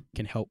that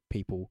can help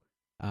people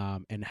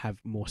and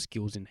have more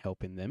skills in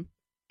helping them.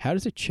 How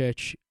does a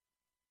church,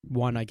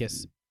 I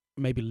guess,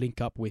 maybe link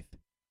up with,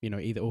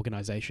 either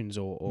organizations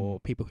or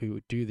people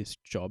who do this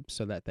job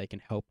so that they can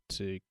help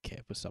to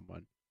care for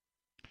someone?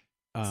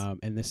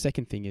 And the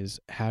second thing is,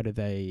 how do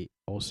they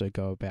also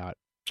go about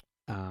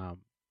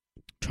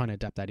trying to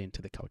adapt that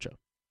into the culture?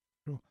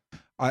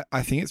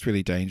 I think it's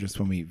really dangerous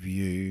when we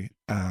view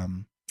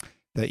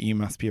that you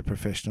must be a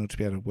professional to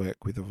be able to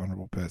work with a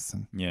vulnerable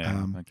person.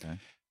 Okay.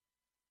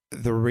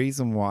 The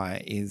reason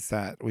why is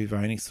that we've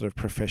only sort of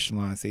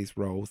professionalized these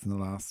roles in the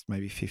last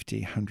maybe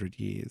 50, 100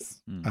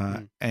 years.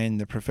 And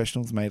the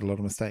professionals made a lot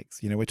of mistakes.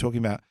 We're talking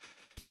about,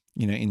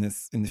 in the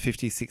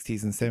 50s,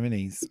 60s and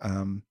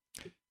 70s,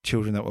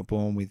 children that were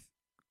born with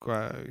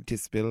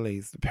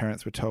disabilities, the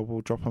parents were told,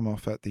 well, drop them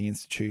off at the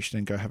institution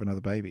and go have another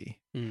baby.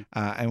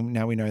 And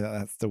now we know that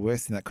that's the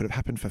worst thing that could have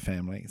happened for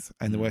families,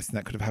 and the worst thing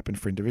that could have happened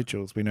for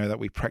individuals. We know that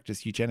we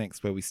practice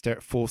eugenics, where we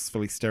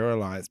forcefully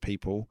sterilize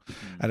people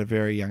at a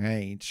very young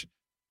age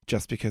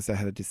just because they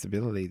had a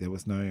disability. There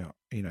was no,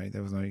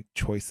 there was no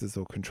choices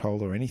or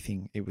control or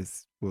anything. It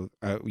was,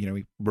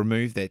 we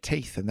removed their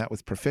teeth, and that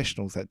was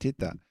professionals that did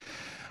that.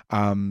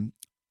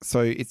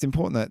 So it's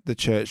important that the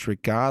church,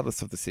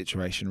 regardless of the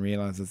situation,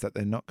 realizes that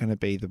they're not going to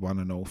be the one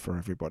and all for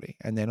everybody,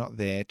 and they're not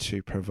there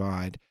to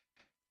provide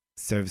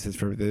services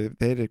for. They're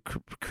there to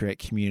create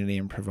community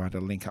and provide a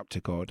link up to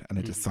God and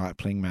a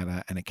discipling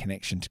matter and a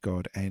connection to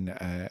God and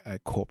a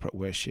corporate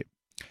worship.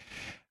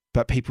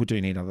 But people do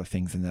need other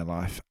things in their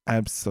life,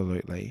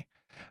 absolutely,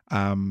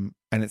 and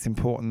it's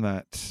important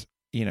that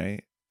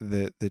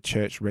the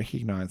church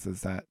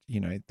recognizes that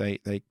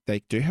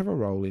they do have a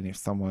role in if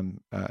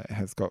someone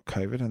has got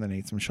COVID and they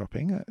need some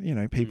shopping.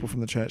 People from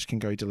the church can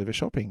go deliver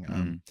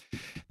shopping.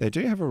 They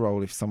do have a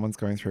role if someone's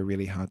going through a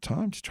really hard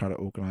time to try to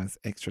organize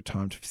extra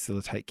time to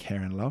facilitate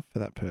care and love for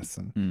that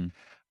person.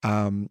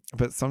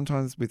 But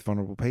sometimes with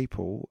vulnerable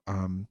people,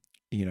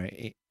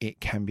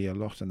 it can be a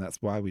lot, and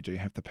that's why we do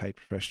have the paid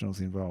professionals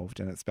involved,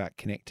 and it's about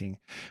connecting.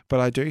 But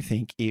I do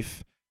think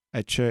if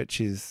a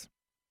church is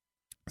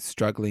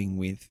struggling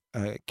with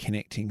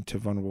connecting to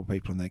vulnerable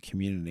people in their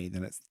community,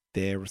 then it's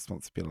their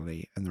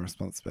responsibility and the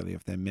responsibility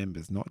of their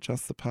members, not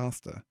just the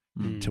pastor,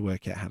 to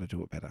work out how to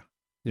do it better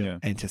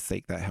and to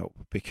seek that help.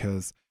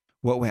 Because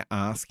what we're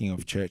asking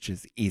of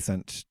churches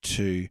isn't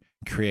to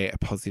create a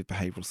positive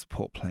behavioral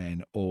support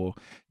plan or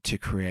to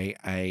create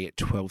a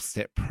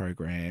 12-step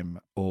program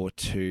or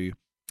to,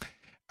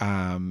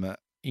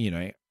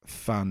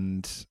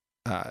 fund,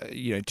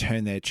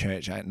 turn their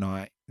church at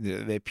night,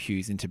 their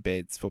pews into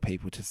beds for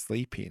people to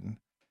sleep in.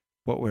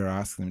 What we're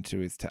asking them to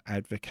do is to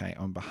advocate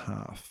on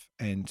behalf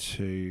and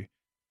to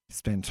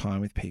spend time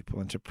with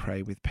people and to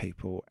pray with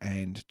people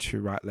and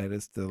to write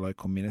letters to the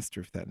local minister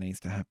if that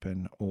needs to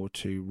happen, or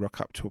to rock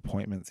up to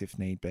appointments if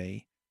need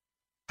be,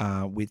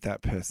 with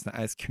that person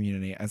as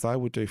community as I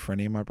would do for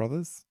any of my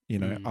brothers. You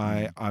know,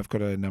 I've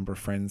got a number of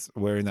friends.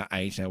 We're in that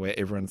age now where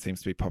everyone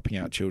seems to be popping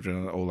out children,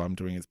 and all I'm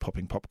doing is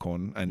popping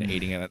popcorn and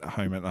eating it at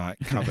home at night,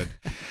 covered.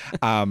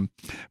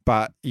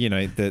 But you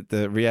know,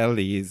 the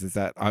reality is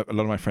that a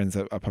lot of my friends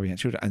are popping out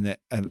children,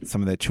 and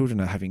some of their children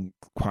are having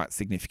quite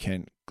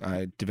significant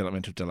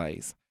developmental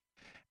delays.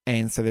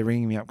 And so they're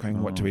ringing me up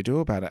going, what do we do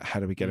about it? How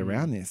do we get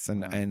around this?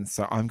 And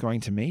so I'm going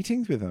to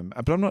meetings with them,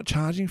 but I'm not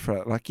charging for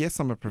it. Like,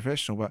 yes, I'm a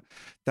professional, but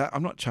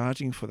I'm not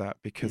charging for that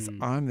because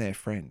I'm their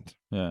friend.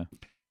 Yeah.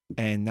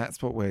 And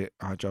that's what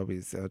our job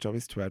is. Our job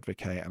is to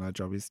advocate, and our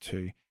job is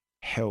to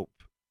help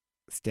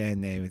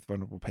stand there with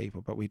vulnerable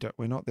people. But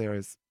we're not there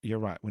as, you're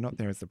right, we're not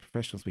there as the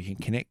professionals. We can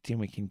connect in,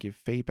 we can give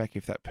feedback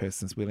if that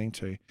person's willing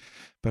to.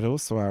 But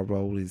also our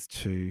role is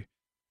to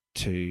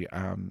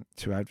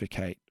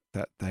advocate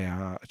that they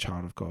are a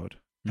child of God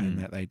and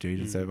that they do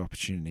deserve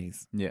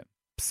opportunities. Yeah.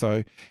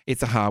 So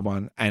it's a hard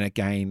one. And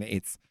again,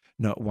 it's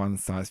not one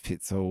size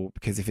fits all,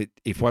 because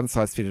if one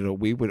size fitted all,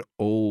 we would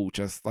all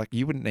just like,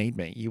 you wouldn't need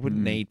me. You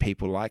wouldn't need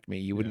people like me.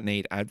 You wouldn't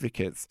need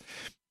advocates.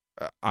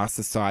 Our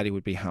society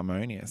would be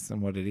harmonious.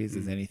 And what it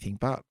is anything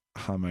but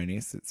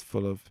harmonious. It's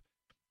full of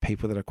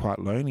people that are quite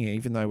lonely,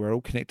 even though we're all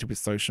connected with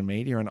social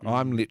media. And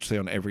I'm literally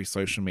on every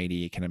social media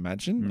you can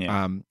imagine.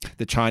 Yeah.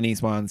 The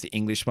Chinese ones, the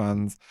English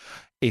ones.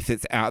 If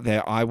it's out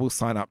there, I will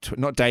sign up to it.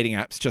 Not dating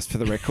apps, just for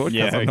the record,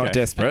 because I'm not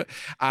desperate.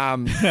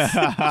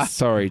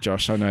 Sorry,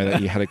 Josh. I know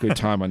that you had a good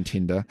time on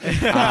Tinder.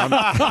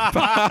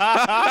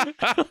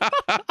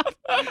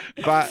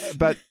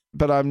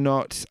 But I'm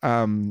not.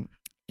 And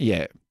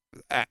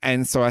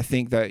so I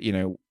think that, you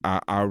know,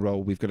 our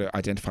role, we've got to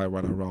identify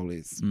what our role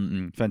is.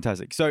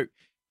 Fantastic. So,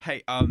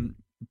 hey, I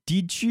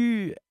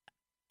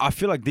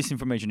feel like this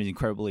information is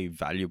incredibly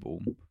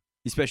valuable,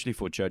 especially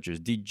for churches.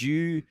 Do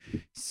you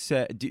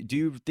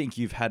think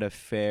you've had a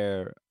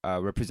fair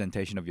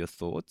representation of your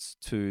thoughts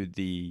to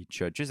the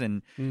churches,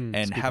 and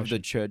have the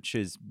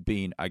churches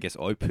been, I guess,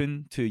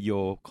 open to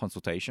your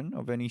consultation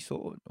of any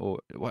sort, or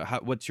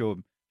what's your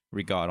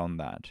regard on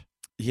that?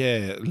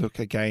 Yeah, look,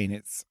 again,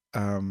 it's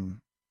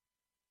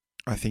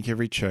I think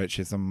every church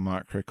is a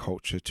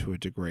microculture to a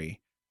degree,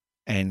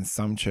 and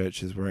some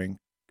churches were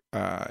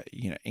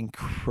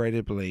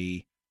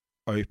incredibly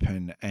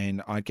open,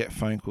 and I'd get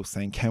phone calls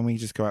saying, can we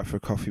just go out for a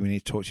coffee? We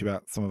need to talk to you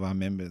about some of our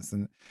members.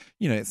 And,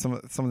 you know, some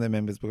of their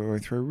members were going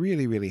through a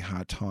really, really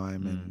hard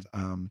time.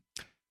 And,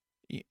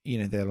 you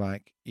know, they're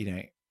like, you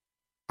know,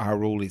 our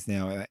rule is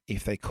now that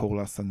if they call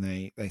us and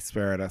they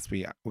swear at us,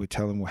 we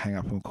tell them we'll hang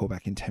up and we'll call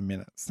back in 10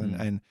 minutes.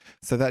 And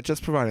so that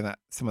just providing that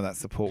some of that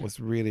support was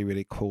really,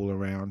 really cool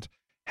around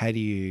how do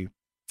you,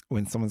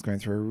 when someone's going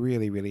through a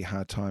really, really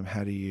hard time,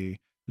 how do you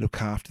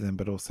look after them,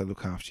 but also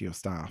look after your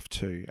staff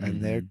too.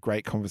 And they're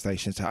great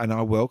conversations, and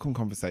I welcome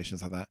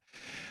conversations like that.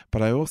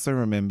 But I also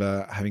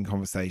remember having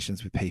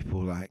conversations with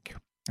people like,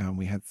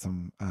 we had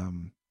some, I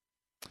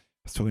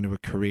was talking to a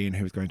Korean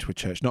who was going to a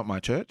church, not my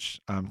church,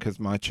 because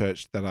my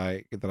church that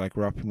I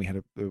grew up in, we had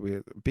a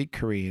big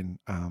Korean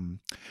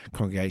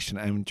congregation,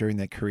 and during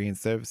their Korean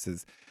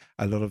services,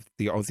 a lot of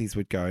the Aussies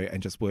would go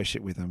and just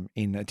worship with them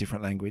in a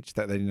different language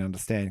that they didn't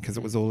understand, because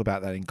it was all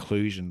about that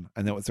inclusion.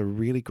 And that was a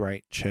really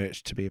great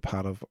church to be a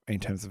part of in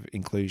terms of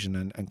inclusion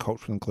and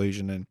cultural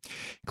inclusion and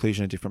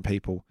inclusion of different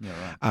people.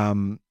 Yeah,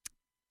 right.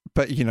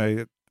 But, you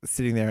know,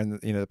 sitting there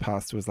and, you know, the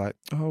pastor was like,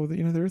 oh,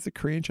 you know, there is a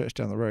Korean church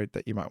down the road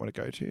that you might want to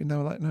go to. And they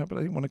were like, no, but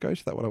I didn't want to go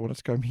to that one. I wanted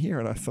to come here,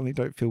 and I suddenly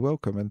don't feel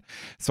welcome. And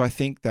so I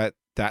think that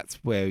that's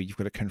where you've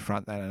got to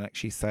confront that and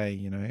actually say,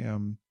 you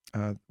know,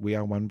 we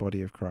are one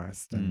body of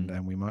Christ,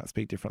 and we might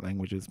speak different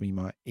languages. We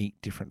might eat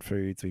different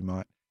foods. We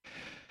might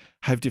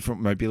have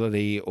different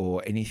mobility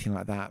or anything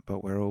like that,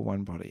 but we're all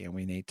one body, and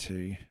we need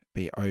to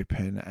be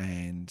open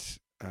and,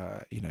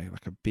 you know,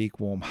 like a big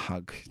warm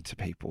hug to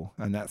people.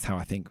 And that's how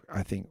I think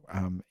it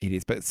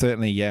is. But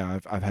certainly, yeah,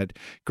 I've had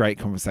great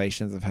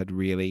conversations. I've had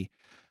really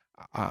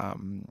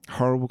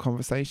horrible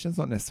conversations,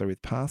 not necessarily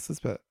with pastors,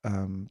 but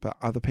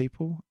other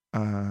people,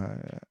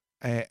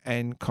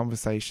 and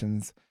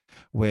conversations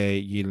where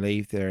you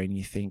leave there and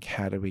you think,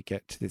 how do we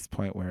get to this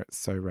point where it's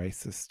so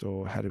racist,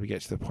 or how do we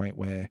get to the point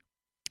where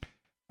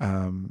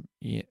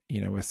you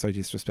know, we're so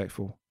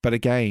disrespectful? But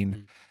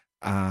again,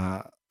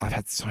 I've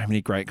had so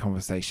many great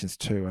conversations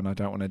too, and I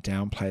don't want to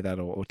downplay that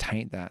or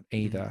taint that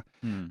either.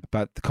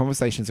 But the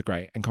conversations are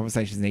great, and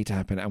conversations need to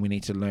happen, and we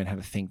need to learn how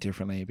to think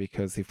differently,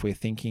 because if we're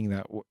thinking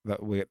that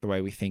we're, the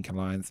way we think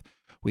aligns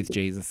with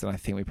Jesus, then I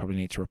think we probably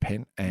need to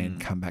repent and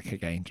come back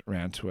again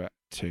around to it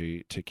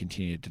to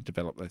continue to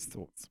develop those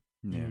thoughts.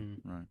 Yeah,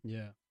 right.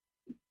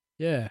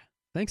 Yeah.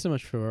 Thanks so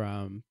much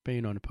for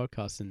being on the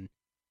podcast, and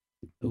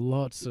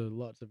lots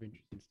of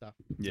interesting stuff.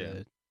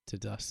 To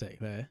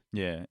dissect there.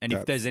 Yeah. And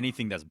if there's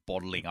anything that's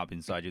bottling up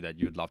inside you that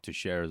you'd love to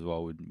share as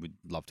well, we'd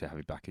love to have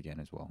you back again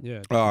as well.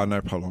 Yeah. Oh,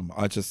 no problem.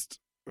 I just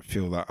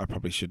feel that I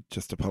probably should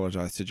just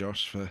apologize to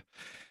Josh for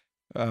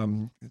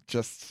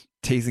Just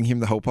teasing him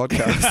the whole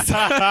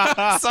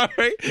podcast.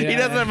 Sorry, he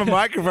doesn't have a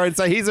microphone,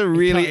 so he's a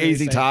really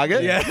easy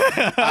target.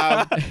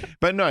 Yeah.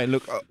 But no,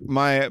 look,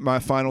 my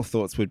final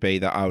thoughts would be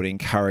that I would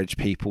encourage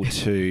people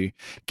to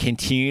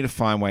continue to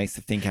find ways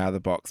to think out of the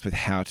box with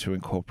how to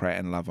incorporate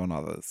and love on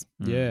others.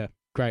 Yeah,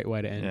 great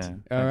way to end.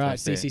 Yeah, all right,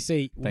 fantastic.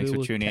 CCC. Thanks for We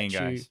will tuning in,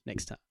 catch you guys.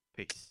 next time.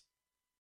 Peace.